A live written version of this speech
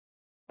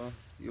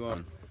You are.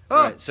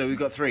 Oh. Right, so we've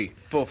got 3,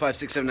 4, 5,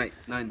 6, 7, 8,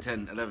 9,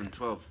 10, 11,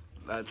 12,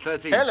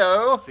 13.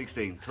 Hello.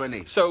 16,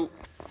 20. So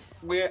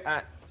we're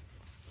at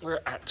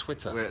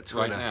Twitter. We're at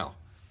Twitter right now,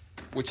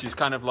 which is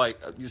kind of like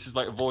this is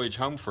like a voyage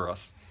home for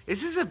us.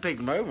 This is a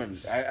big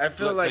moment. I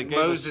feel Look, like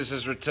Moses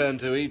has returned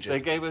to Egypt. They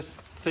gave us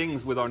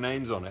things with our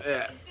names on it.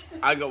 Yeah,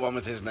 I got one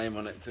with his name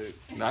on it too.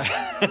 No.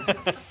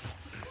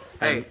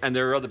 Hey, and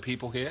there are other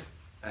people here.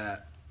 Hello.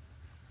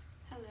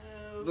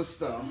 The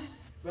star.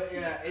 But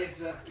yeah, it's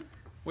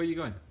Where are you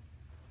going?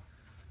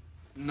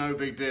 no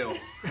big deal.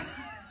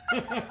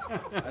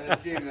 I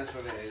assume that's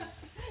what it is.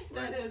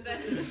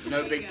 That is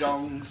No big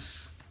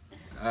dongs.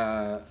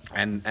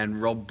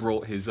 And Rob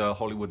brought his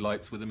Hollywood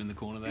lights with him in the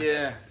corner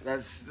there.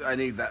 Yeah, I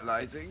need that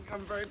lighting.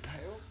 I'm very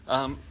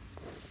pale.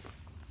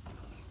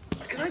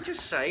 Can I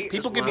just say,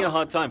 People give me a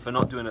hard time for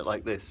not doing it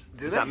like this.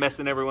 Is that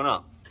messing everyone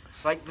up?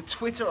 Like the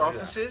Twitter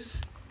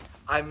offices,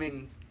 I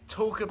mean,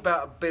 talk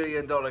about $1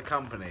 billion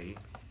company.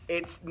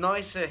 It's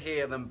nicer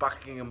here than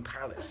Buckingham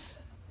Palace.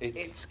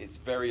 It's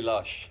very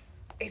lush.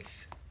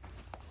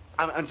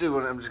 I'm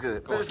just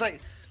gonna. But it's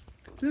like,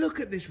 look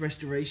at this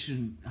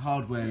restoration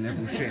hardware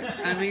level shit.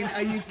 I mean,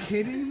 are you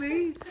kidding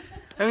me?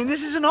 I mean,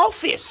 this is an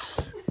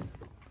office.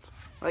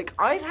 Like,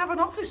 I'd have an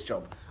office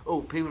job.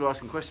 Oh, people are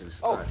asking questions.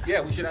 Oh, yeah,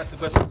 we should ask the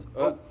questions.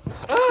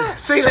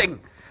 Ceiling.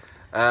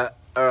 All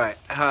right.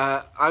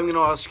 I'm going to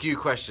ask you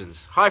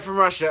questions. Hi from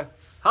Russia.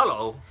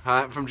 Hello.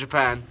 Hi from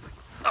Japan.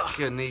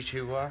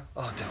 Konnichiwa.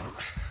 Oh,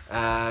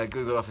 don't.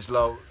 Google Office.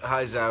 Lol.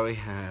 Hi Zoe.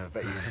 I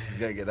bet you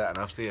don't get that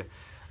enough, do you?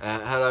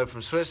 Hello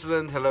from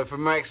Switzerland. Hello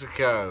from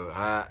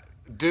Mexico.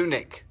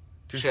 Dunik.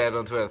 Shared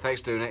on Twitter.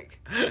 Thanks, Dunik.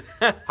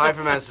 Hi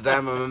from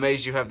Amsterdam. I'm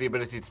amazed you have the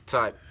ability to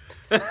type.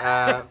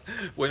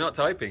 We're not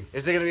typing.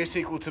 Is there going to be a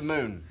sequel to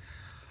Moon?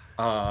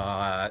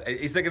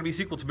 Is there going to be a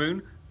sequel to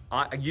Moon?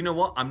 You know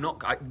what? I'm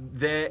not.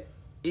 There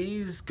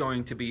is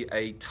going to be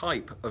a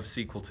type of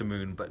sequel to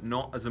Moon, but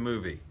not as a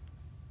movie.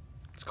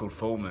 It's called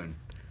Full Moon.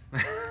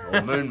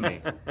 Or Moon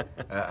Me.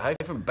 Hi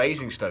from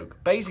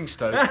Basingstoke.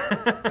 Basingstoke.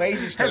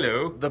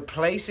 Hello. The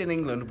place in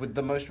England with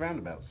the most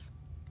roundabouts.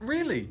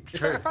 Really?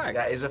 Is that a fact?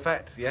 That is a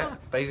fact, yeah. Huh.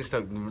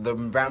 Basingstoke, the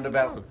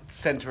roundabout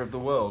centre of the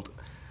world.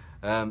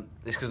 It's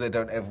because they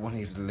don't ever want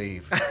you to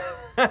leave.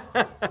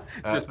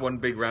 It's just one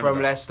big roundabout.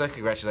 From Leicester,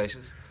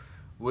 congratulations.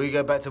 Will you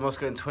go back to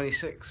Moscow in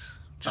 26?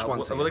 Just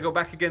once. Will I go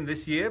back again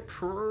this year?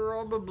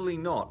 Probably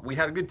not. We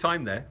had a good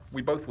time there.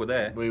 We both were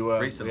there. We were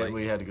recently.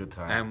 We had a good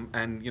time.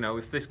 And you know,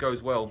 if this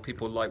goes well,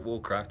 people like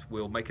WarCraft,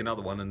 we'll make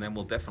another one, and then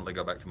we'll definitely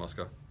go back to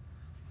Moscow.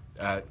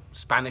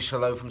 Spanish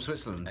hello from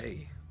Switzerland.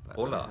 Hey,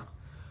 hola.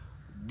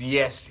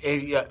 Yes,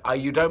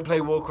 you don't play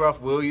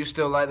WarCraft, will you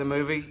still like the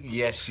movie?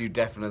 Yes, you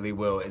definitely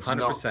will. It's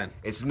 100%.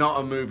 It's not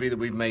a movie that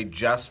we've made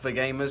just for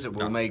gamers. It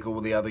will make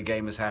all the other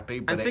gamers happy.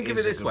 But And think of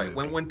it this way: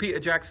 movie. when Peter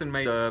Jackson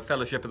made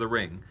Fellowship of the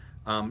Ring,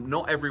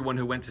 not everyone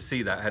who went to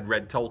see that had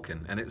read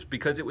Tolkien, and it was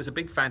because it was a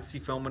big fantasy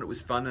film and it was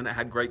fun and it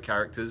had great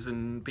characters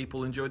and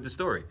people enjoyed the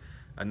story.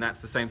 And that's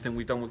the same thing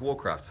we've done with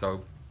WarCraft.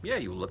 So yeah,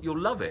 you'll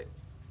love it.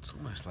 It's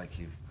almost like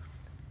you've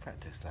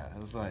practiced that. It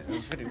was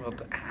really well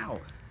done.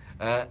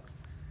 Ow.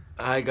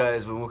 Hi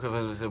guys, when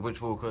Warcraft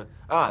which Warcraft?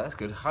 That's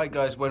good. Hi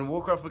guys, when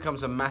Warcraft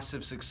becomes a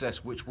massive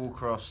success, which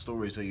Warcraft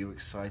stories are you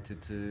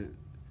excited to?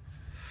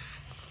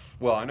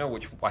 Well,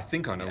 I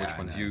think I know which I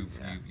ones. know,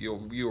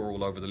 You're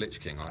all over the Lich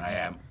King, aren't you? I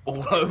am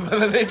all over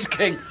the Lich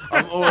King.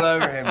 I'm all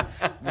over him.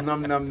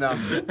 Num num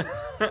num.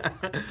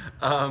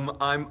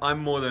 I'm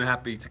more than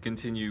happy to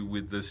continue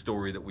with the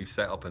story that we've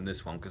set up in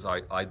this one because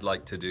I'd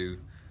like to do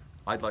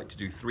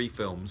 3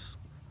 films.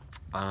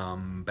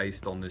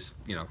 Based on this,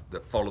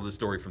 that follow the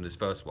story from this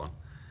first one,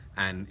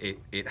 and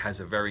it has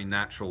a very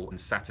natural and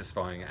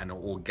satisfying and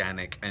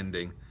organic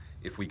ending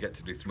if we get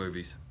to do 3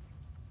 movies.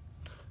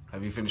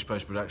 Have you finished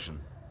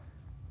post-production?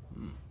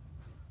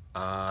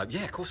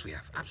 Yeah, of course we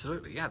have.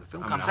 Absolutely, yeah. The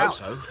film I comes hope out.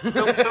 so.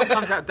 film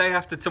comes out day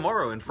after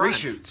tomorrow in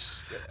France.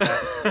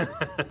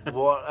 Reshoots.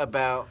 What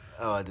about?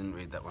 Oh, I didn't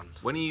read that one.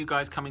 When are you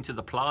guys coming to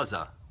the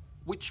plaza?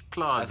 Which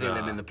plaza? I think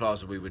them in the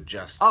plaza we were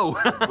just.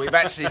 Oh, we've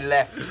actually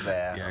left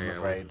there. Yeah, I'm yeah,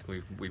 afraid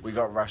we've we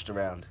got rushed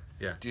around.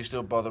 Yeah. Do you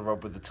still bother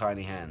Rob with the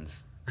tiny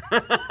hands?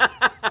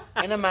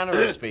 In a manner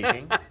of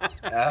speaking.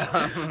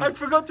 I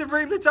forgot to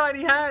bring the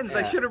tiny hands. I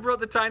Yeah. should have brought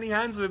the tiny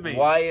hands with me.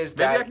 Why is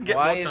Maybe I can get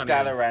more tiny hands.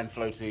 Dalaran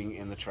floating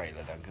in the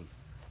trailer, Duncan?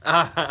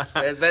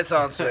 Let's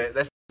answer it.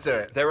 Let's do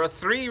it. There are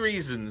 3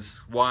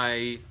 reasons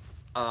why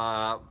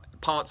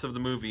parts of the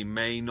movie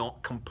may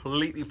not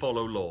completely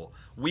follow lore.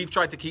 We've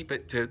tried to keep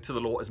it to the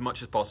lore as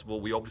much as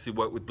possible. We obviously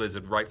work with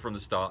Blizzard right from the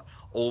start,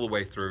 all the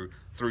way through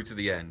to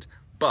the end.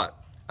 But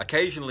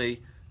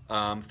occasionally,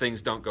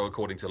 things don't go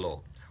according to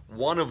lore.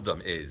 One of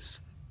them is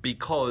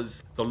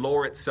because the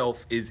lore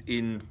itself is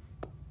in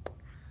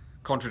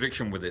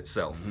contradiction with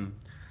itself. Mm-hmm.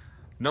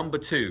 Number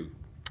 2,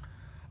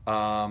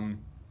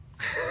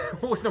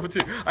 What was number 2?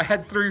 I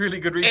had 3 really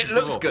good reasons. It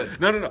looks good.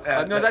 No.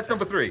 No, that's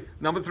number 3.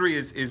 Number 3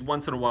 is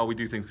once in a while we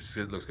do things because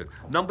it looks good.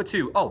 Number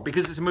 2,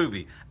 because it's a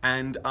movie,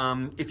 and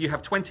if you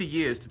have 20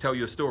 years to tell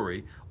your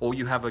story, or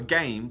you have a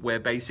game where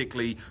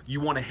basically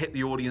you want to hit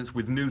the audience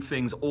with new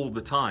things all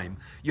the time,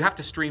 you have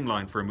to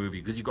streamline for a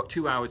movie because you've got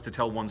 2 hours to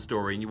tell one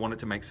story and you want it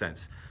to make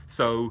sense.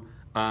 So.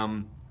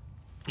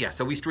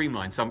 So we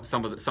streamline some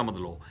of the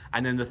lore,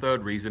 and then the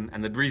third reason,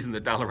 and the reason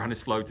that Dalaran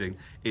is floating,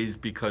 is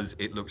because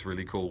it looks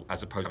really cool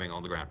as opposed to being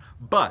on the ground.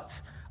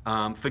 But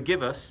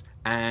forgive us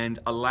and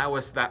allow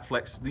us that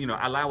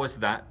allow us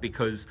that,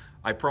 because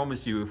I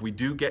promise you, if we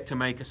do get to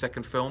make a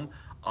second film,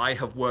 I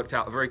have worked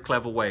out a very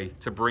clever way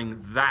to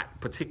bring that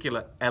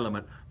particular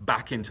element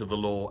back into the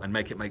lore and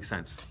make it make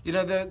sense. You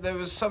know, there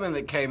was something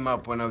that came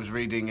up when I was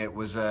reading it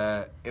was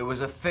a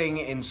thing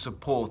in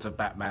support of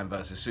Batman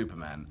versus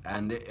Superman,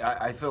 and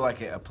I feel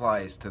like it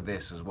applies to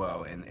this as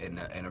well in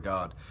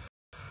regard.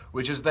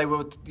 Which is a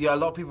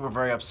lot of people were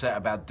very upset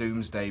about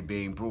Doomsday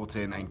being brought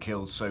in and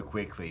killed so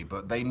quickly,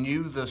 but they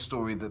knew the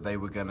story that they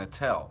were going to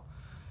tell.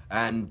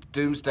 And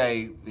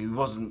Doomsday,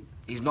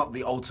 he's not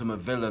the ultimate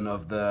villain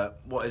of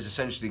what is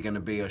essentially going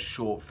to be a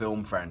short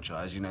film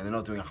franchise. You know, they're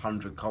not doing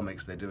 100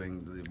 comics, they're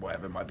doing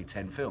whatever, it might be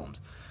 10 films.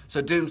 So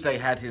Doomsday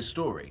had his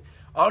story.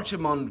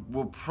 Archimond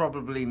will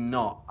probably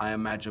not, I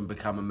imagine,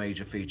 become a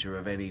major feature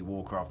of any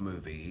WarCraft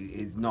movie.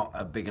 He's not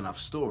a big enough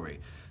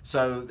story.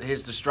 So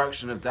his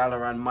destruction of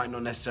Dalaran might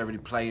not necessarily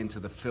play into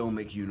the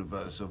filmic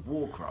universe of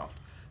WarCraft.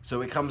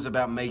 So it comes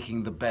about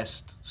making the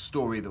best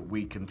story that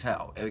we can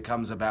tell. It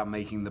comes about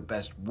making the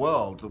best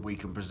world that we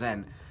can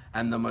present,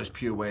 and the most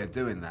pure way of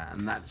doing that.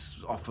 And that's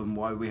often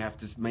why we have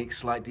to make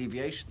slight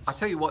deviations. I'll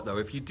tell you what, though,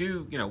 if you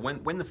do,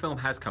 when the film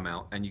has come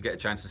out and you get a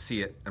chance to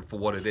see it and for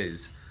what it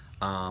is,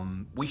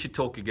 we should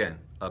talk again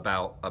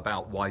about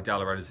why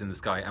Dalaran is in the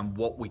sky and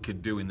what we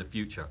could do in the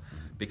future.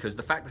 Because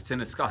the fact that it's in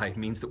the sky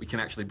means that we can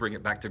actually bring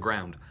it back to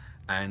ground.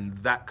 And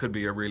that could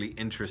be a really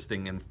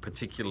interesting and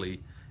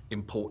particularly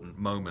important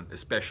moment,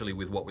 especially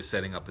with what we're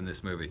setting up in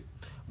this movie.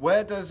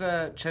 Where does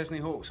Chesney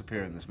Hawkes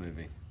appear in this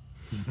movie?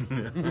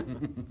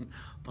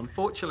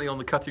 Unfortunately, on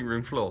the cutting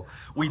room floor.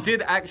 We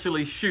did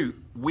actually shoot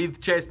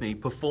with Chesney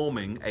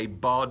performing a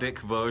bardic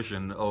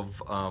version of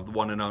The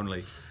One and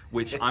Only,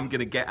 which I'm going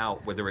to get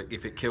out.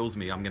 If it kills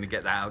me, I'm going to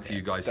get that out to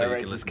you guys so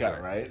you can listen to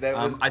it. Right?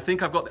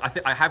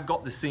 I have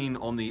got the scene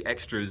on the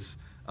extras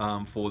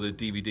for the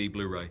DVD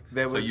Blu-ray,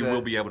 so you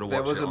will be able to watch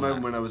it. There was a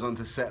moment when I was on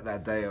to set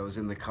that day. I was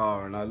in the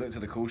car and I looked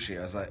at the call sheet.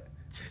 I was like,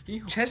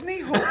 Chesney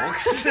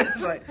Hawkes?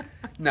 It's like,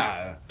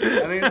 no.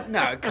 I mean,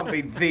 no, it can't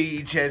be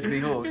the Chesney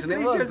Hawkes. And it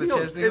was the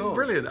Chesney Hawkes. It's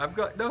brilliant.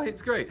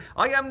 It's great.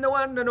 I am the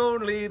one and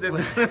only. Will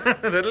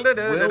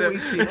we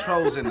see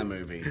trolls in the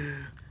movie? Is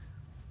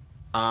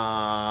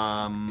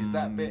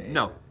that bit?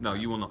 No,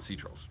 you will not see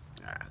trolls.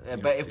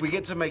 But if we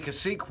get to make a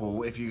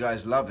sequel, if you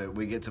guys love it,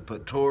 we get to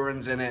put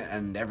Taurens in it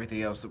and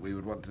everything else that we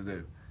would want to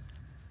do.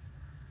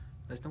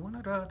 There's no one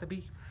I'd rather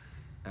be.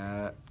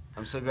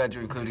 I'm so glad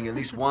you're including at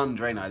least one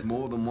Draenei,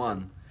 more than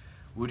one.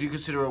 Would you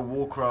consider a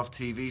WarCraft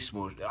TV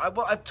small?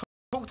 I've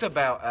talked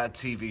about a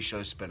TV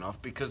show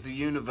spin-off because the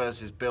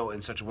universe is built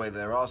in such a way that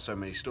there are so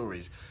many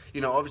stories.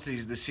 You know,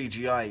 obviously the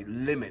CGI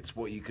limits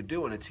what you could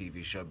do on a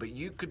TV show, but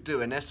you could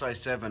do an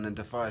SI7 and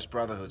Defias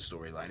Brotherhood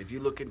storyline. If you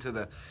look into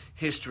the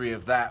history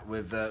of that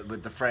with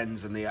the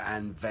Friends and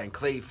Van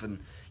Cleef, and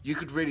you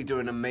could really do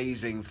an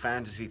amazing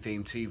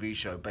fantasy-themed TV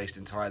show based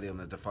entirely on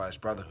the Defias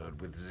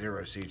Brotherhood with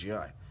zero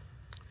CGI.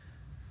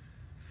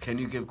 Can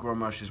you give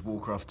Gromash's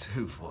Warcraft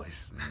 2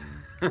 voice?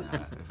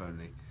 If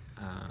only.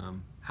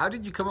 How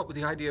did you come up with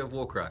the idea of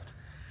Warcraft?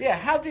 Yeah,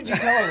 how did you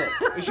come up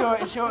with it?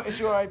 It's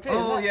your IP.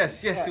 Oh,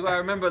 yes. Yeah. Well, I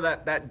remember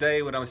that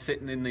day when I was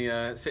sitting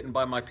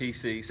by my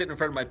PC, sitting in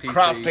front of my PC.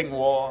 Crafting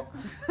war.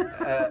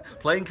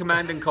 Playing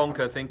Command and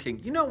Conquer, thinking,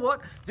 you know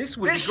what? This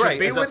would This be great should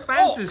be as a with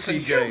fantasy orcs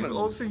and game. humans.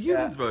 Orcs and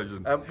humans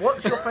version.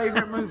 What's your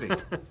favourite movie?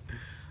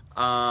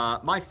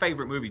 My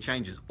favourite movie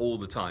changes all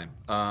the time.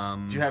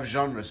 Do you have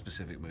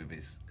genre-specific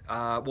movies?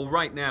 Well,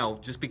 right now,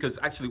 just because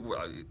actually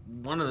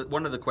one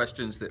of the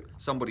questions that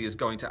somebody is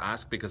going to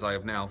ask, because I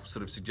have now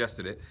sort of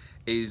suggested it,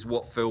 is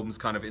what films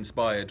kind of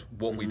inspired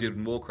what we did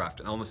in Warcraft.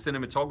 And on the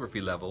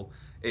cinematography level,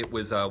 it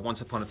was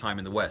Once Upon a Time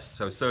in the West.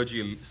 So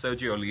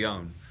Sergio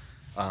Leone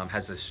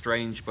has a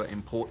strange but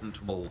important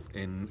role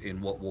in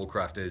what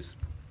Warcraft is.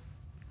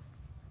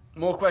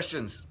 More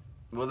questions.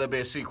 Will there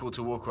be a sequel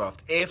to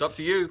Warcraft? It's up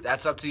to you.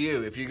 That's up to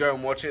you. If you go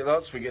and watch it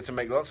lots, we get to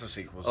make lots of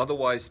sequels.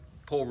 Otherwise,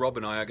 Paul, Rob,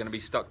 and I are going to be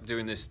stuck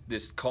doing this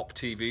cop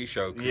TV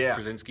show,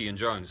 Kazinsky and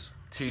Jones.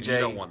 TJ, you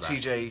don't want that.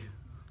 TJ,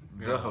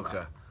 the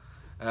hooker.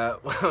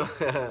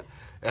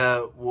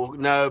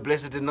 No,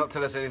 Blizzard did not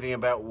tell us anything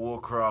about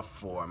Warcraft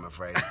 4, I'm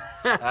afraid.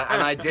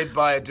 And I did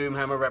buy a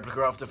Doomhammer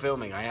replica after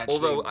filming.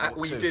 Although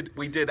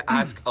we did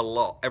ask a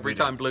lot. Every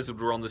time Blizzard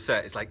were on the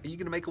set, it's like, are you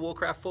going to make a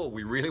Warcraft 4?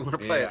 We really want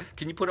to play it.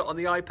 Can you put it on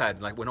the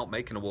iPad? Like, we're not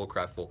making a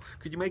Warcraft 4.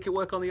 Could you make it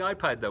work on the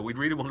iPad, though? We'd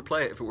really want to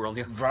play it if it were on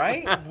the iPad.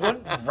 Right?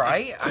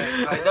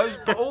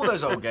 Right? All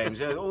those old games,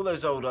 all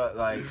those old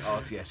like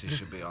RTSs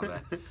should be on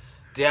there.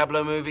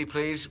 Diablo movie,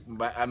 please.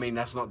 But, I mean,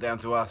 that's not down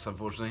to us,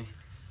 unfortunately.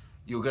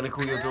 You're going to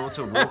call your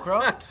daughter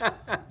WarCraft?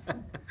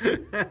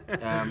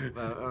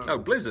 Oh,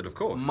 Blizzard, of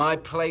course. My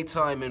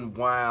playtime in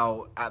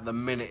WoW at the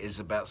minute is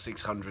about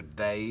 600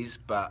 days,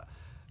 but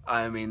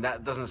I mean,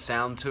 that doesn't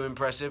sound too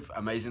impressive,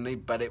 amazingly,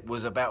 but it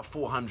was about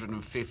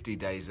 450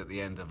 days at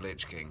the end of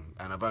Lich King,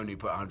 and I've only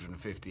put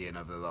 150 in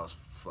over the last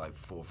like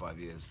 4 or 5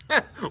 years.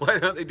 Why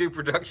don't they do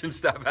production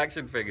staff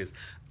action figures?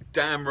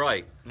 Damn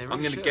right. They I'm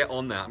really going to should. get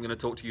on that. I'm going to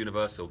talk to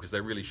Universal because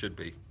they really should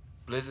be.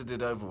 Blizzard did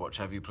Overwatch.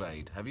 Have you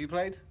played? Have you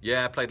played?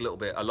 Yeah, I played a little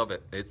bit. I love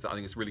it. I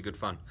think it's really good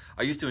fun.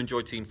 I used to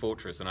enjoy Team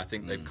Fortress, and I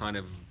think they've kind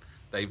of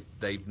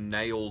they've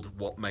nailed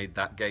what made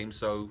that game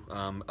so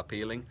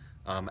appealing,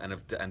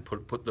 and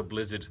put the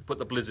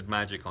Blizzard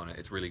magic on it.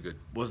 It's really good.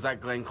 Was that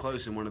Glenn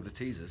Close in one of the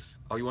teasers?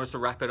 Oh, you want us to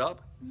wrap it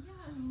up? Yeah.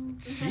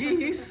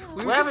 Jeez,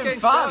 we We're were just having getting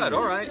fun. started.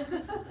 All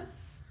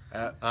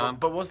right.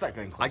 But was that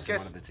Glenn Close I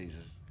guess- in one of the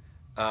teasers?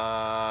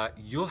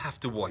 You'll have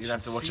to watch. You'd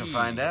have to watch and see.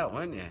 find out,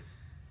 won't you?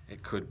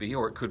 It could be,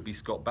 or it could be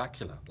Scott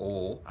Bakula,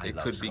 or I it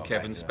love could be Scott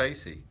Kevin Bakula.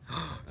 Spacey.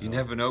 You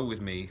never know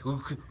with me. Who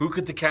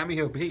could the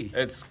cameo be?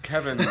 It's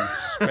Kevin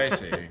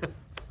Spacey.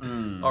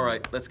 All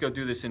right, let's go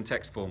do this in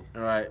text form.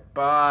 All right.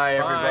 Bye,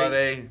 Bye.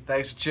 everybody.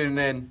 Thanks for tuning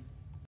in.